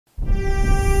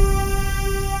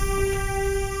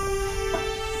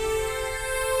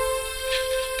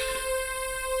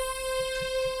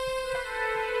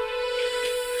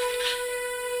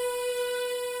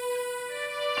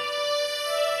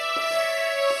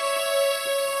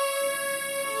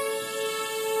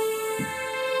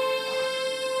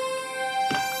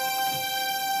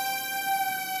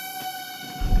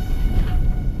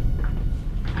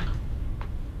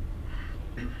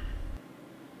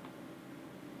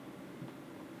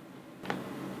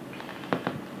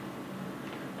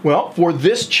Well, for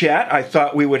this chat, I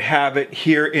thought we would have it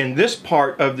here in this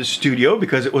part of the studio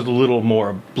because it was a little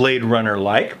more Blade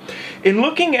Runner-like. In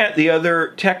looking at the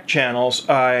other tech channels,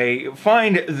 I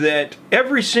find that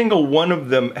every single one of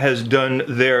them has done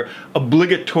their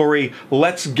obligatory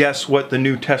 "let's guess what the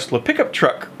new Tesla pickup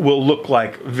truck will look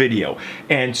like" video.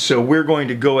 And so we're going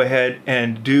to go ahead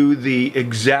and do the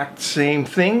exact same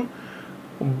thing,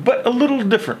 but a little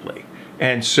differently.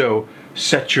 And so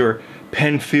set your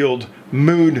Penfield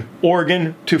mood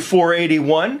organ to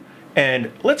 481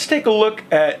 and let's take a look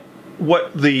at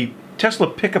what the Tesla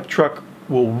pickup truck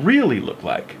will really look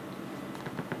like.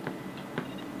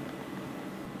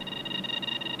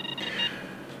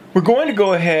 We're going to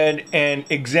go ahead and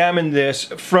examine this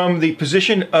from the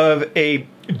position of a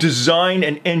design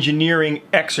and engineering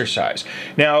exercise.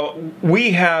 Now,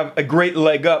 we have a great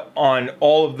leg up on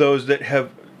all of those that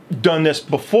have done this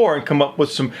before and come up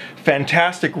with some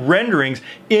fantastic renderings,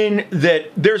 in that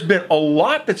there's been a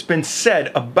lot that's been said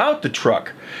about the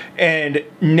truck, and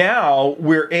now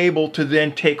we're able to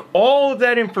then take all of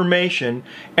that information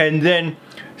and then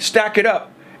stack it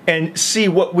up and see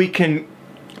what we can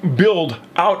build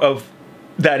out of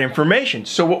that information.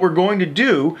 So what we're going to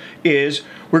do is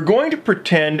we're going to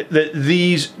pretend that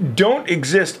these don't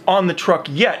exist on the truck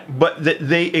yet, but that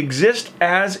they exist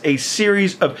as a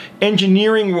series of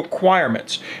engineering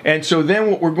requirements. And so then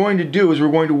what we're going to do is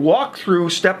we're going to walk through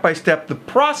step by step the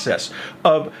process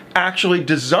of actually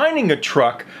designing a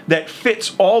truck that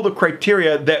fits all the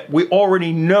criteria that we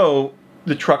already know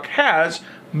the truck has,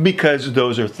 because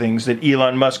those are things that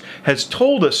Elon Musk has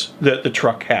told us that the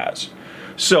truck has.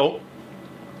 So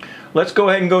let's go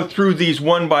ahead and go through these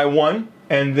one by one,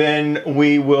 and then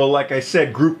we will, like I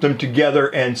said, group them together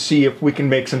and see if we can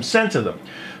make some sense of them.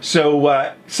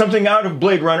 So something out of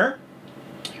Blade Runner,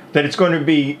 that it's going to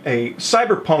be a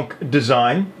cyberpunk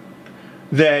design,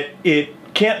 that it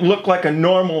can't look like a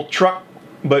normal truck,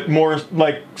 but more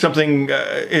like something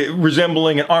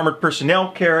resembling an armored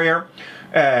personnel carrier.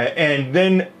 And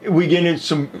then we get into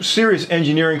some serious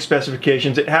engineering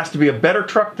specifications. It has to be a better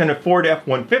truck than a Ford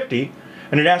F-150,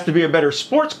 and it has to be a better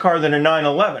sports car than a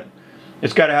 911.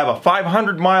 It's got to have a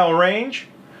 500-mile range.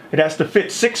 It has to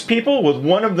fit 6 people, with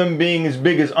one of them being as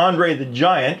big as Andre the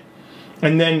Giant.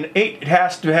 And then 8, it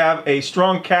has to have a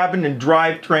strong cabin and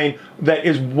drivetrain that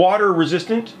is water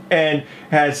resistant and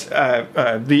has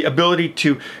the ability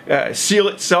to seal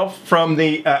itself from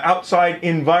the outside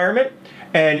environment.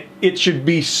 And it should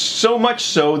be so much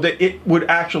so that it would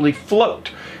actually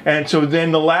float. And so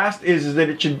then the last is that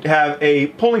it should have a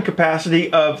pulling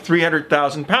capacity of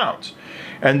 300,000 pounds.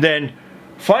 And then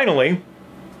finally,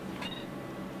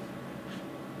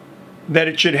 that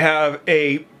it should have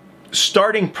a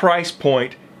starting price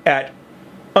point at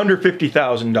under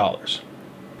 $50,000.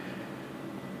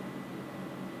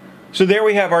 So there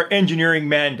we have our engineering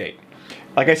mandate.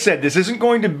 Like I said, this isn't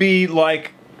going to be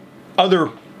like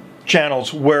other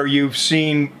channels where you've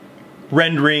seen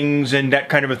renderings and that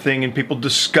kind of a thing, and people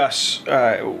discuss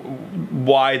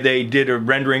why they did a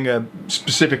rendering a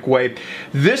specific way.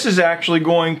 This is actually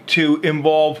going to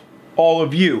involve all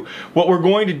of you. What we're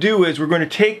going to do is we're going to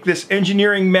take this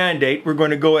engineering mandate, we're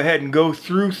going to go ahead and go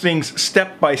through things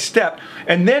step by step,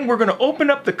 and then we're going to open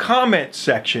up the comment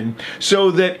section so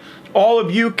that all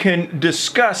of you can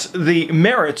discuss the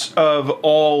merits of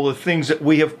all the things that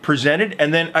we have presented,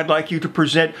 and then I'd like you to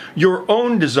present your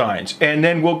own designs, and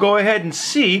then we'll go ahead and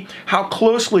see how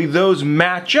closely those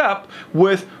match up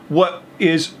with what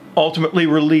is ultimately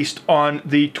released on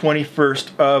the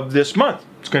 21st of this month.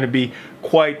 It's going to be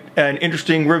quite an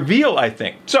interesting reveal, I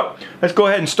think. So let's go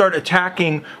ahead and start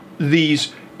attacking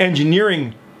these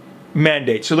engineering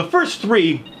mandates. So the first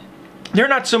 3, they're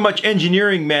not so much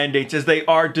engineering mandates as they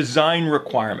are design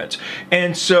requirements.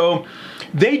 And so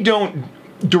they don't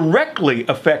directly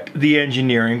affect the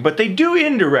engineering, but they do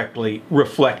indirectly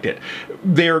reflect it.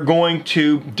 They're going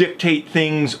to dictate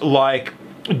things like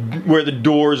where the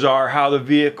doors are, how the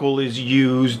vehicle is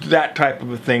used, that type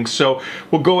of a thing. So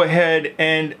we'll go ahead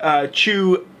and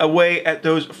chew away at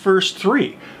those first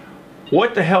 3.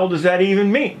 What the hell does that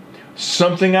even mean?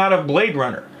 Something out of Blade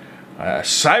Runner.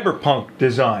 Cyberpunk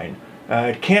design.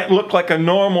 It can't look like a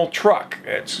normal truck.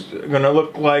 It's going to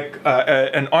look like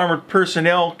an armored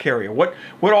personnel carrier. What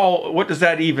does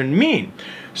that even mean?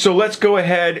 So let's go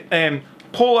ahead and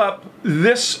pull up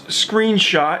this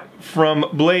screenshot from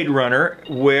Blade Runner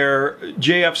where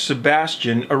J.F.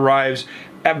 Sebastian arrives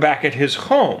back at his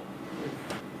home.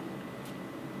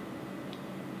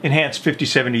 Enhanced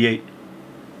 5078.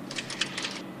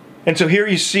 And so here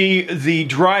you see the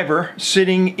driver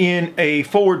sitting in a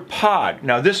forward pod.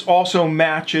 Now this also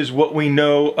matches what we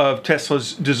know of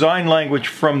Tesla's design language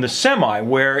from the Semi,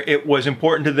 where it was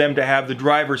important to them to have the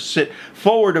driver sit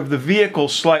forward of the vehicle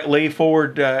slightly,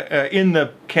 forward in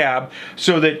the cab,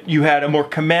 so that you had a more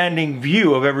commanding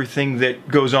view of everything that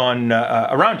goes on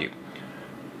around you.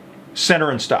 Center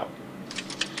and stop.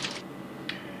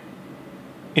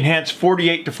 Enhance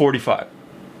 48 to 45.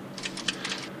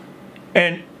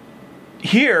 And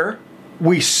here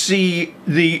we see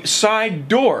the side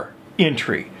door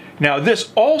entry. Now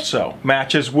this also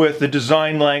matches with the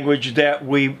design language that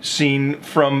we've seen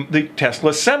from the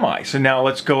Tesla Semi. So now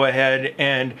let's go ahead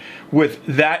and, with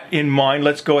that in mind,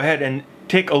 let's go ahead and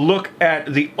take a look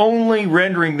at the only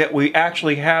rendering that we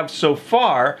actually have so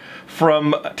far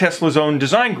from Tesla's own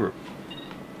design group.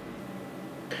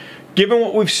 Given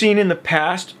what we've seen in the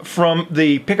past from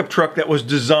the pickup truck that was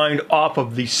designed off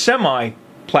of the Semi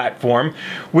platform,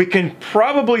 we can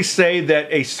probably say that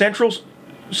a central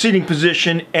seating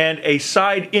position and a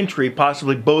side entry,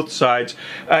 possibly both sides,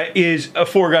 is a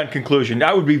foregone conclusion.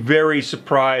 I would be very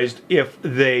surprised if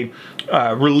they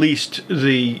released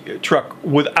the truck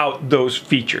without those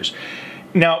features.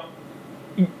 Now,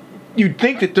 you'd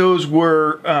think that those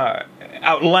were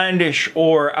outlandish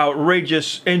or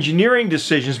outrageous engineering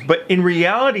decisions, but in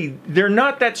reality, they're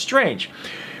not that strange.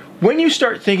 When you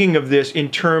start thinking of this in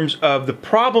terms of the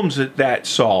problems that that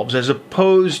solves, as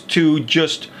opposed to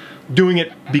just doing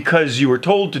it because you were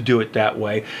told to do it that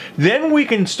way, then we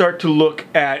can start to look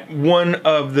at one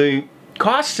of the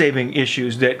cost-saving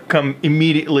issues that come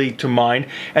immediately to mind,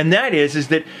 and that is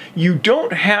that you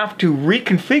don't have to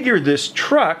reconfigure this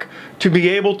truck to be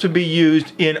able to be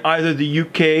used in either the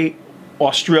UK,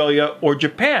 Australia, or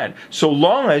Japan, so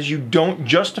long as you don't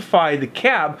justify the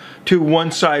cab to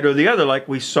one side or the other, like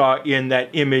we saw in that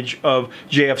image of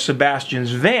JF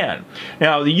Sebastian's van.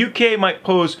 Now, the UK might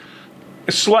pose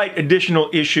a slight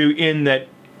additional issue in that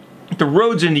the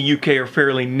roads in the UK are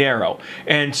fairly narrow,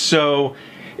 and so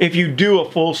if you do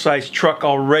a full-size truck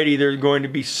already, there's going to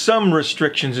be some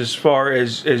restrictions as far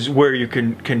as where you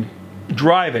can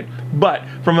drive it. But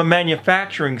from a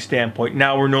manufacturing standpoint,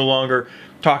 now we're no longer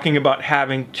talking about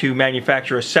having to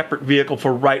manufacture a separate vehicle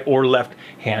for right or left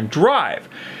hand drive.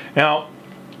 Now,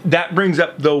 that brings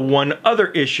up the one other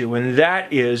issue, and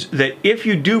that is that if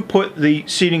you do put the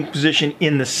seating position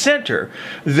in the center,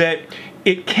 that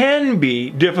it can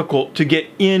be difficult to get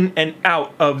in and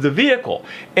out of the vehicle.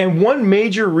 And one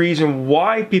major reason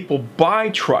why people buy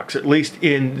trucks, at least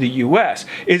in the US,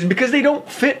 is because they don't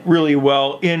fit really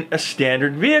well in a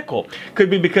standard vehicle.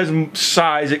 Could be because of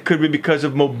size, it could be because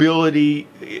of mobility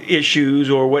issues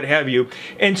or what have you.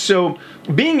 And so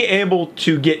being able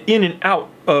to get in and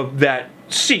out of that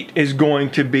seat is going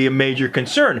to be a major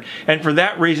concern, and for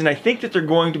that reason I think that they're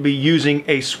going to be using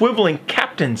a swiveling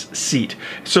captain's seat,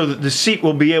 so that the seat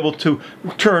will be able to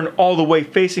turn all the way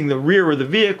facing the rear of the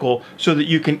vehicle so that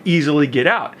you can easily get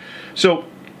out. So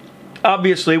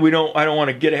obviously I don't want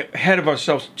to get ahead of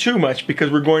ourselves too much,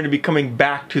 because we're going to be coming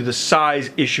back to the size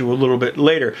issue a little bit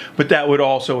later, but that would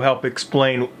also help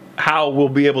explain how we'll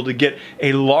be able to get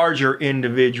a larger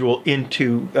individual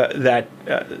into that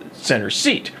center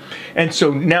seat. And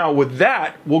so now with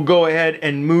that, we'll go ahead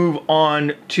and move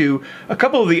on to a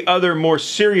couple of the other more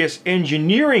serious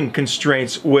engineering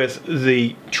constraints with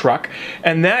the truck,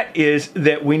 and that is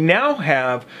that we now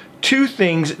have two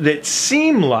things that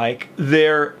seem like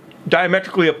they're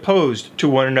diametrically opposed to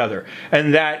one another,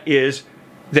 and that is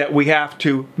that we have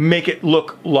to make it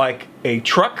look like a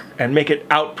truck and make it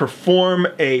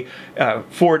outperform a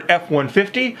Ford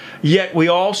F-150, yet we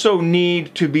also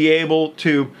need to be able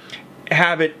to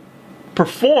have it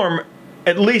perform,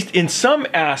 at least in some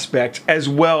aspects, as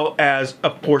well as a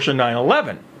Porsche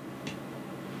 911.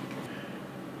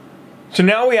 So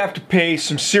now we have to pay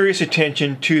some serious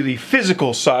attention to the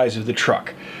physical size of the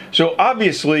truck. So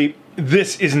obviously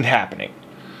this isn't happening.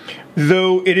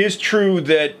 Though it is true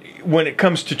that when it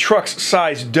comes to trucks,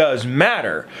 size does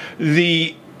matter,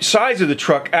 the size of the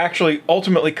truck actually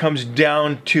ultimately comes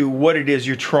down to what it is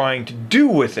you're trying to do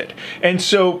with it. And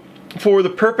so for the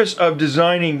purpose of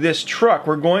designing this truck,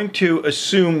 we're going to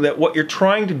assume that what you're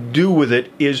trying to do with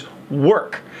it is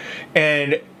work.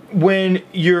 And when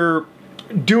you're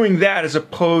doing that as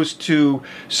opposed to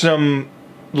some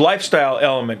lifestyle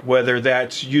element, whether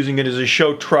that's using it as a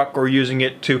show truck or using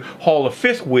it to haul a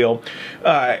fifth wheel,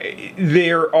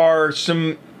 there are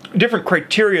some different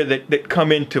criteria that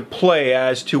come into play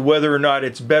as to whether or not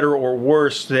it's better or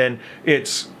worse than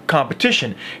its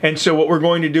competition. And so what we're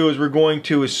going to do is we're going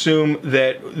to assume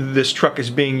that this truck is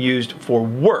being used for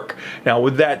work. Now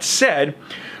with that said,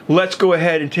 let's go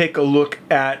ahead and take a look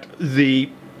at the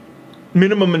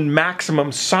minimum and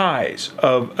maximum size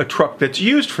of a truck that's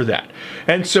used for that.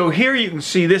 And so here you can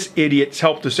see this idiot's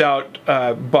helped us out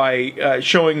by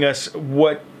showing us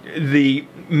what the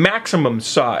maximum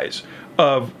size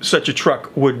of such a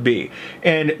truck would be.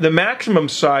 And the maximum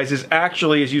size is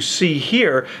actually, as you see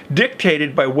here,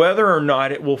 dictated by whether or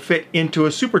not it will fit into a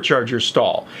supercharger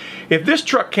stall. If this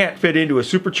truck can't fit into a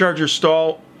supercharger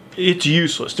stall, it's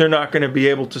useless. They're not going to be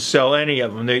able to sell any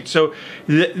of them.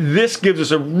 This gives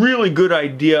us a really good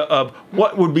idea of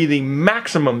what would be the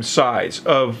maximum size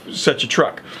of such a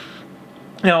truck.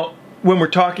 Now, when we're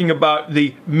talking about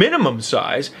the minimum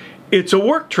size, it's a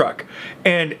work truck.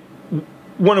 And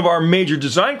one of our major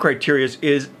design criteria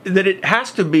is that it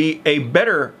has to be a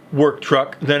better work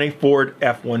truck than a Ford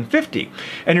F-150.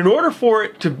 And in order for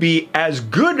it to be as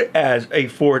good as a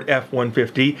Ford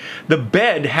F-150, the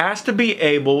bed has to be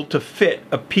able to fit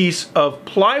a piece of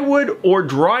plywood or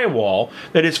drywall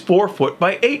that is 4 foot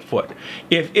by 8 foot.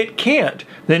 If it can't,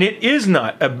 then it is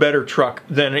not a better truck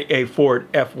than a Ford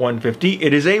F-150.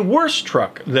 It is a worse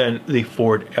truck than the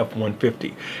Ford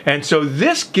F-150. And so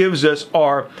this gives us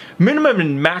our minimum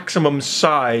and maximum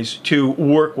size to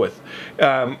work with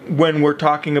when we're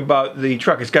talking about the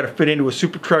truck. It's got to fit into a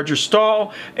supercharger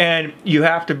stall, and you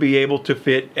have to be able to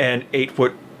fit an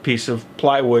 8-foot piece of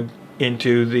plywood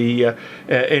into the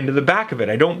back of it.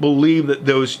 I don't believe that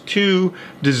those two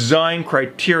design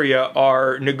criteria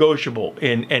are negotiable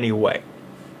in any way.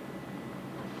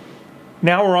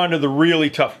 Now we're on to the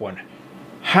really tough one.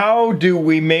 How do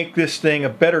we make this thing a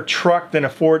better truck than a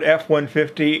Ford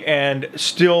F-150 and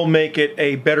still make it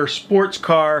a better sports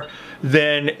car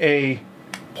than a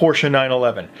Porsche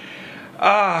 911?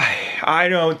 I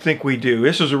don't think we do.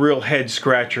 This is a real head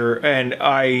scratcher, and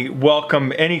I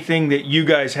welcome anything that you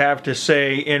guys have to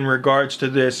say in regards to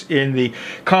this in the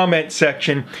comment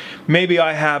section. Maybe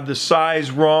I have the size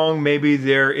wrong. Maybe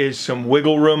there is some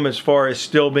wiggle room as far as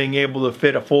still being able to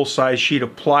fit a full-size sheet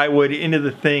of plywood into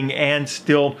the thing and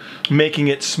still making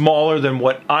it smaller than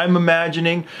what I'm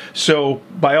imagining. So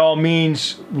by all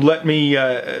means, let me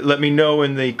know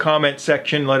in the comment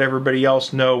section. Let everybody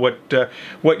else know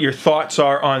what your thoughts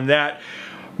are on that.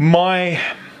 My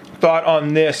thought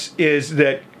on this is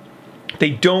that they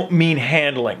don't mean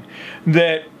handling.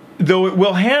 That though it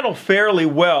will handle fairly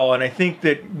well, and I think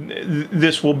that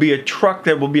this will be a truck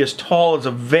that will be as tall as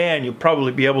a van. You'll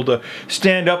probably be able to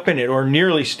stand up in it or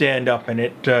nearly stand up in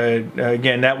it.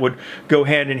 Again, that would go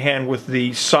hand in hand with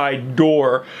the side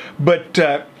door. But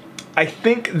I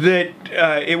think that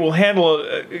it will handle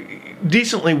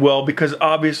decently well because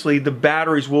obviously the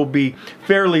batteries will be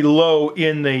fairly low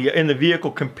in the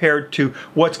vehicle compared to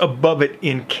what's above it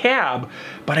in cab.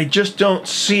 But I just don't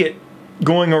see it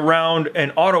going around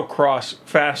an autocross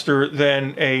faster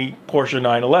than a Porsche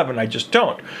 911. I just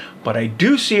don't. But I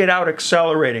do see it out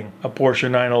accelerating a Porsche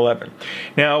 911.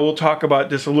 Now we'll talk about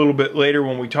this a little bit later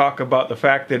when we talk about the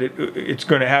fact that it's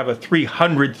going to have a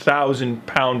 300,000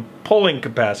 pound pulling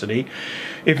capacity.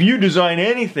 If you design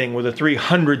anything with a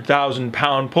 300,000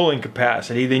 pound pulling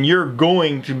capacity, then you're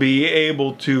going to be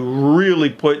able to really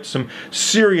put some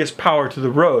serious power to the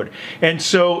road. And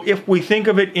so if we think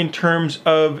of it in terms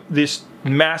of this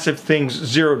massive thing's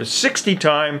 0 to 60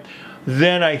 time,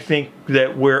 then I think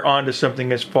that we're onto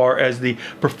something as far as the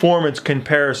performance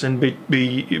comparison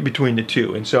between the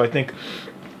two. And so I think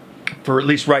for at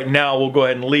least right now, we'll go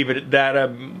ahead and leave it at that.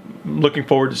 I'm looking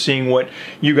forward to seeing what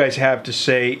you guys have to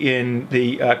say in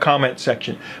the comment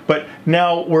section. But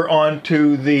now we're on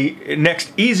to the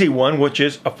next easy one, which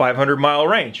is a 500-mile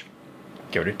range.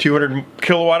 Give it a 200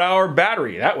 kilowatt hour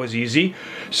battery. That was easy.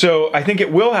 So I think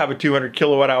it will have a 200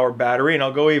 kilowatt hour battery, and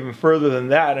I'll go even further than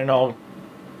that, and I'll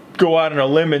go out on a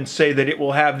limb and say that it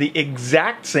will have the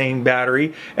exact same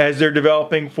battery as they're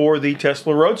developing for the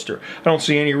Tesla Roadster. I don't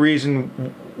see any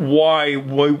reason why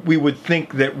we would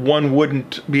think that one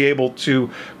wouldn't be able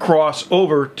to cross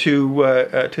over to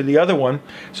the other one.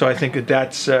 So I think that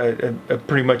that's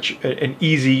pretty much an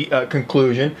easy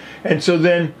conclusion. And so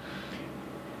then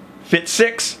fit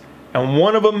 6, and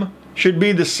one of them should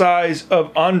be the size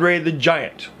of Andre the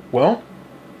Giant. Well,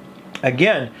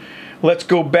 again, let's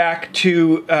go back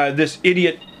to this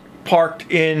idiot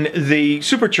parked in the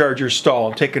supercharger stall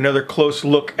and take another close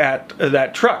look at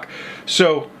that truck.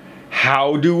 So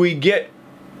how do we get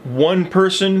one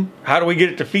person, how do we get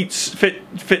it to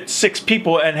fit 6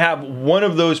 people and have one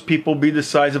of those people be the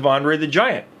size of Andre the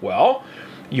Giant? Well,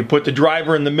 you put the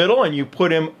driver in the middle and you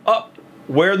put him up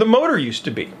where the motor used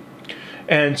to be.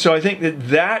 And so I think that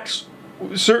that's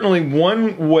certainly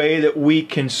one way that we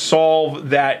can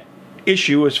solve that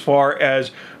issue as far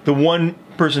as the one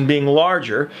person being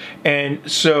larger. And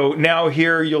so now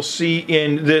here you'll see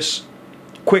in this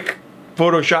quick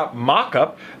Photoshop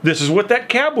mock-up, this is what that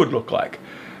cab would look like.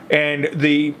 And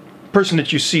the person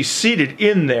that you see seated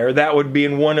in there, that would be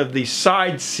in one of the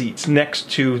side seats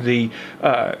next to the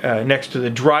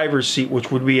driver's seat, which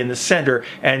would be in the center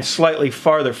and slightly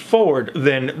farther forward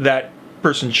than that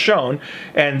person shown.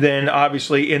 And then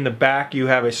obviously in the back you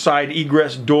have a side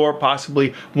egress door,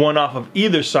 possibly one off of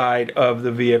either side of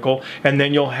the vehicle, and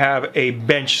then you'll have a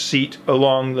bench seat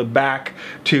along the back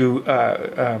to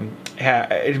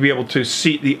be able to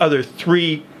seat the other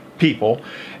 3 people.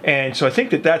 And so I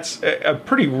think that that's a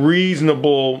pretty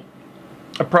reasonable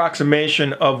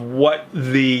approximation of what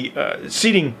the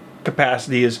seating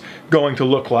capacity is going to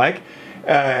look like.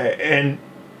 And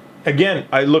again,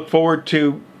 I look forward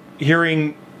to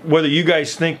hearing whether you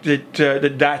guys think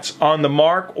that that's on the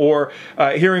mark, or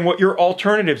hearing what your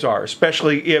alternatives are,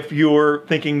 especially if you're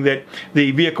thinking that the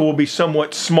vehicle will be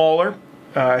somewhat smaller.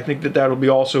 I think that that'll be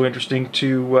also interesting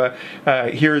to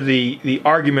hear the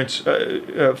arguments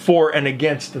for and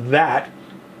against that.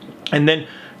 And then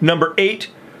number 8,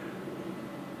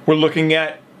 we're looking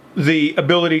at the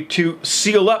ability to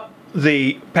seal up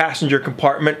the passenger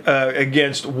compartment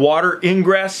against water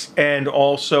ingress, and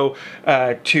also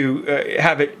to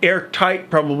have it airtight,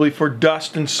 probably for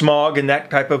dust and smog and that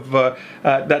type of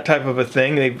a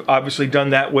thing. They've obviously done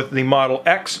that with the Model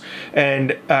X.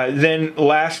 And then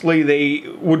lastly, they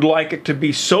would like it to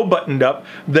be so buttoned up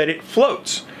that it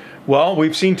floats. Well,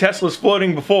 we've seen Teslas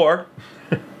floating before.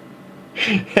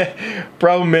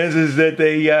 Problem is that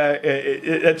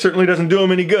it certainly doesn't do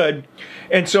them any good.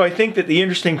 And so I think that the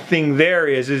interesting thing there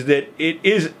is that it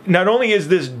is, not only is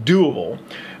this doable,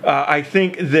 I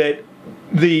think that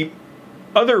the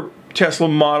other Tesla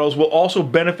models will also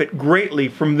benefit greatly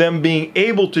from them being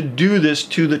able to do this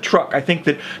to the truck. I think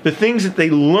that the things that they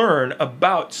learn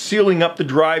about sealing up the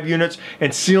drive units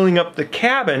and sealing up the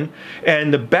cabin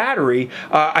and the battery,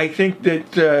 I think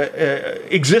that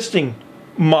existing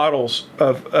models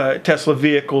of Tesla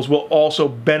vehicles will also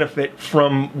benefit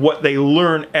from what they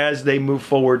learn as they move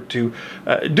forward to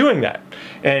doing that.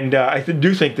 And I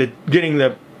do think that getting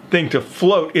the thing to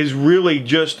float is really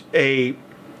just a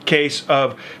case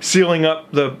of sealing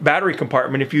up the battery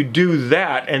compartment. If you do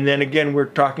that, and then again we're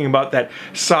talking about that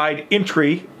side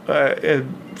entry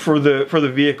for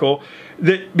the vehicle,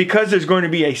 that because there's going to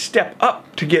be a step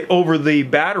up to get over the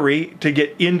battery to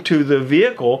get into the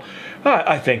vehicle,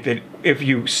 I think that if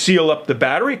you seal up the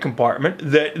battery compartment,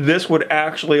 that this would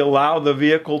actually allow the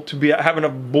vehicle to have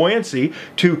enough buoyancy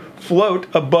to float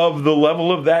above the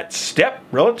level of that step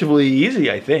relatively easy,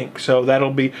 I think. So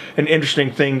that'll be an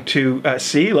interesting thing to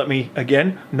see. Let me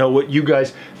again know what you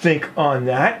guys think on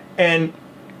that. And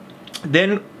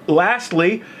then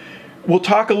lastly, we'll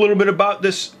talk a little bit about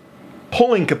this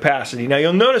pulling capacity. Now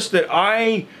you'll notice that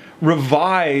I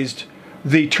revised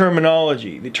the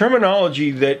terminology. The terminology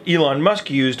that Elon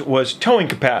Musk used was towing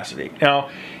capacity.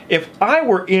 Now, if I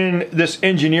were in this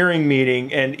engineering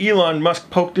meeting and Elon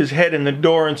Musk poked his head in the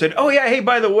door and said, "Oh yeah, hey,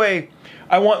 by the way,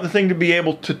 I want the thing to be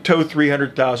able to tow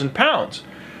 300,000 pounds,"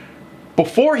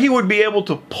 before he would be able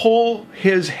to pull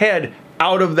his head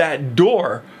out of that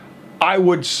door, I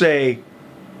would say,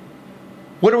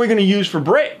 what are we going to use for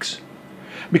brakes?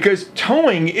 Because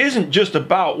towing isn't just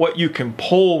about what you can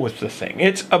pull with the thing.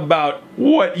 It's about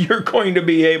what you're going to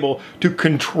be able to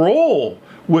control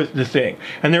with the thing.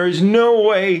 And there is no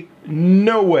way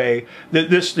that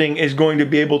this thing is going to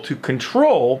be able to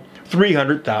control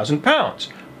 300,000 pounds.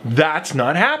 That's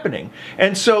not happening.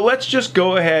 And so let's just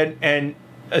go ahead and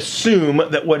assume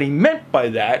that what he meant by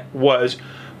that was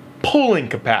pulling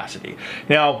capacity.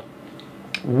 Now,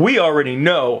 we already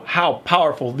know how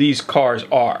powerful these cars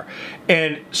are.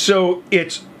 And so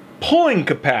its pulling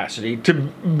capacity to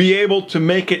be able to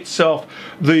make itself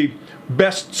the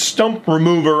best stump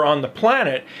remover on the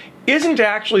planet isn't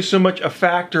actually so much a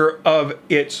factor of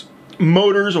its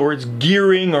motors or its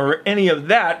gearing or any of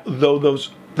that, though those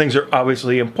things are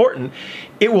obviously important.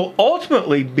 It will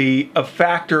ultimately be a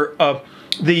factor of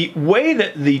the way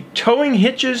that the towing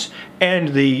hitches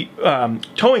and the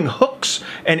towing hooks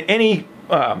and any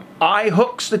eye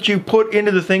hooks that you put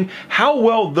into the thing, how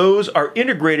well those are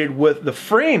integrated with the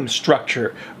frame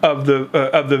structure of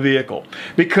the vehicle.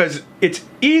 Because it's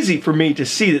easy for me to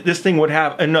see that this thing would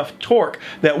have enough torque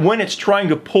that when it's trying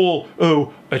to pull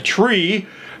a tree,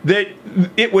 that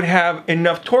it would have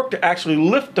enough torque to actually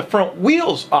lift the front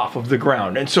wheels off of the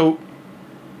ground. And so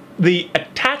the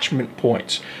attachment attachment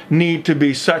points need to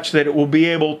be such that it will be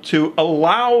able to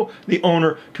allow the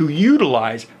owner to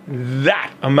utilize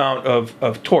that amount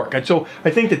of torque. And so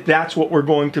I think that that's what we're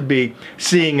going to be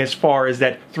seeing as far as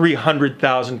that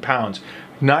 300,000 pounds.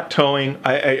 Not towing.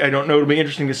 I don't know. It'll be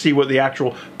interesting to see what the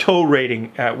actual tow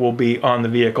rating will be on the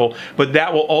vehicle, but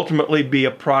that will ultimately be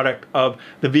a product of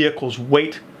the vehicle's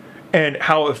weight and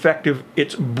how effective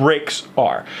its brakes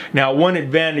are. Now, one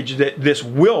advantage that this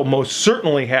will most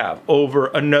certainly have over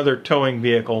another towing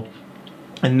vehicle,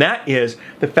 and that is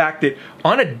the fact that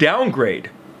on a downgrade,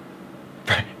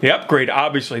 the upgrade,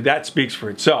 obviously, that speaks for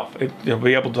itself. It'll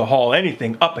be able to haul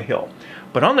anything up a hill.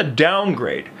 But on the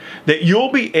downgrade, that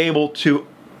you'll be able to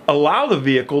allow the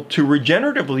vehicle to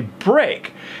regeneratively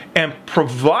brake, and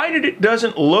provided it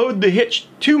doesn't load the hitch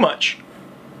too much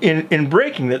in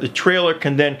braking, that the trailer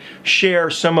can then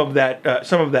share some of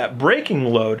that braking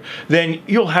load, then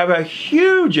you'll have a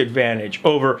huge advantage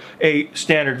over a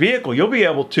standard vehicle. You'll be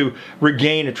able to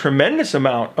regain a tremendous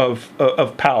amount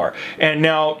of power. And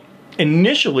now,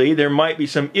 initially, there might be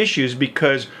some issues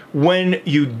because when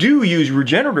you do use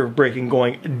regenerative braking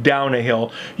going down a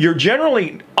hill, you're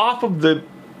generally off of the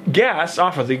gas,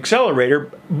 off of the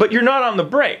accelerator, but you're not on the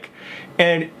brake.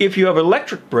 And if you have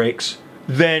electric brakes,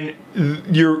 then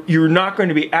you're not going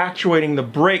to be actuating the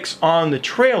brakes on the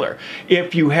trailer.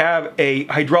 If you have a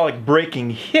hydraulic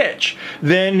braking hitch,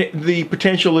 then the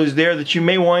potential is there that you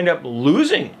may wind up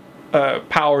losing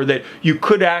power that you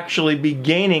could actually be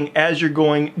gaining as you're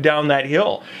going down that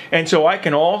hill. And so I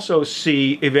can also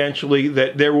see eventually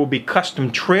that there will be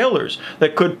custom trailers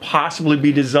that could possibly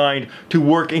be designed to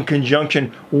work in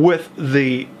conjunction with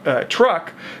the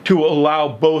truck to allow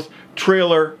both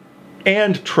trailer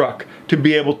and truck to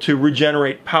be able to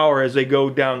regenerate power as they go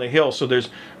down the hill. So there's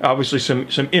obviously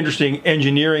some interesting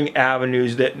engineering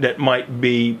avenues that might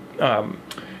be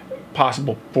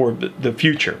possible for the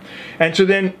future. And so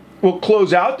then we'll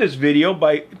close out this video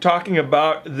by talking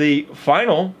about the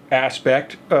final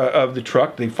aspect of the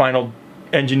truck, the final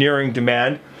engineering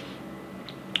demand,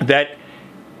 that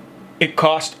it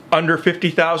cost under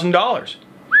 $50,000.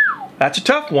 That's a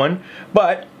tough one,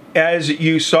 but as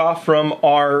you saw from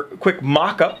our quick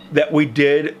mock-up that we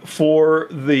did for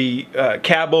the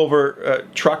cab-over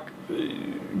truck,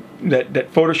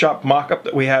 that Photoshop mock-up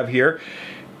that we have here,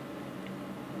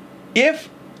 if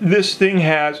this thing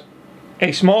has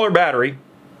a smaller battery,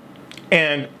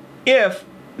 and if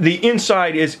the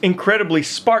inside is incredibly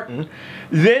Spartan,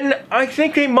 then I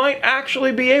think they might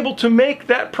actually be able to make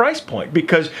that price point,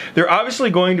 because they're obviously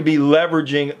going to be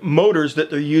leveraging motors that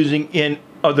they're using in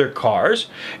other cars,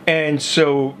 and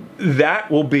so that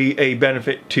will be a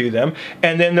benefit to them.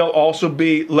 And then they'll also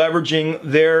be leveraging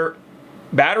their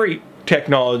battery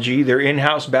technology, their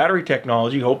in-house battery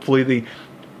technology. Hopefully the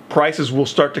prices will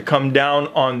start to come down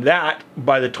on that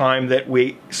by the time that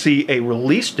we see a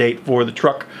release date for the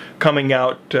truck coming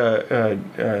out,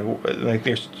 like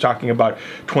they're talking about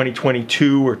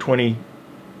 2022 or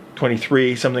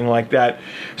 2023, something like that.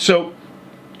 So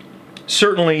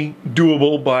certainly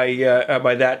doable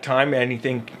by that time.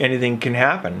 Anything can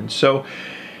happen. So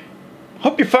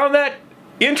hope you found that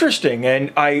interesting,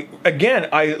 and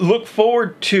I look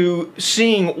forward to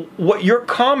seeing what your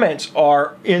comments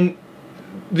are in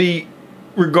the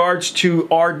regards to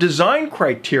our design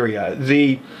criteria.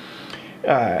 The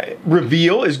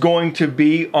reveal is going to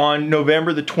be on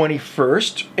November the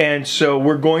 21st, and so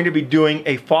we're going to be doing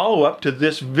a follow-up to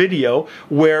this video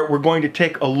where we're going to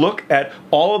take a look at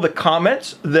all of the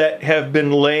comments that have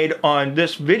been laid on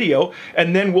this video,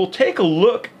 and then we'll take a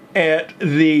look at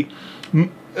the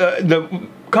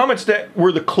comments that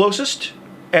were the closest,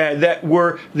 that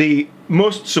were the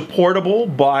most supportable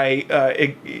by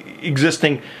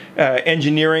existing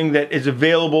engineering that is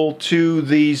available to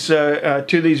these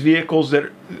vehicles, that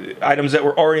items that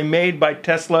were already made by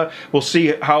Tesla. We'll see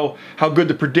how good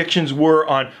the predictions were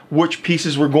on which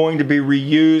pieces were going to be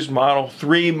reused. Model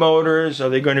 3 motors, are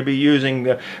they going to be using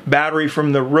the battery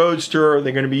from the Roadster? Are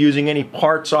they going to be using any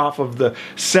parts off of the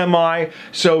Semi?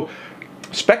 So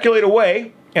speculate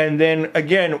away. And then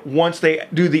again, once they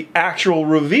do the actual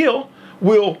reveal,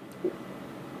 we'll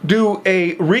do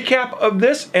a recap of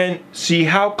this and see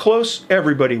how close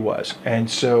everybody was. And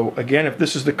so again, if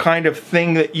this is the kind of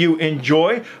thing that you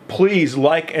enjoy, please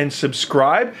like and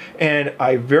subscribe. And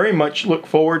I very much look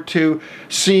forward to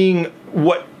seeing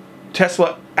what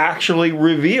Tesla actually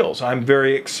reveals. I'm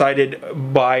very excited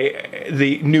by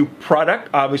the new product.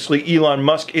 Obviously, Elon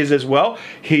Musk is as well.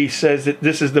 He says that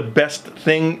this is the best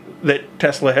thing that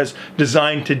Tesla has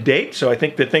designed to date. So I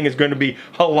think the thing is going to be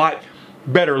a lot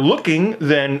better looking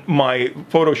than my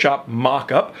Photoshop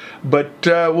mock-up. But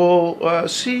we'll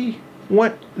see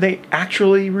what they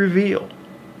actually reveal.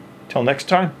 Till next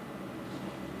time.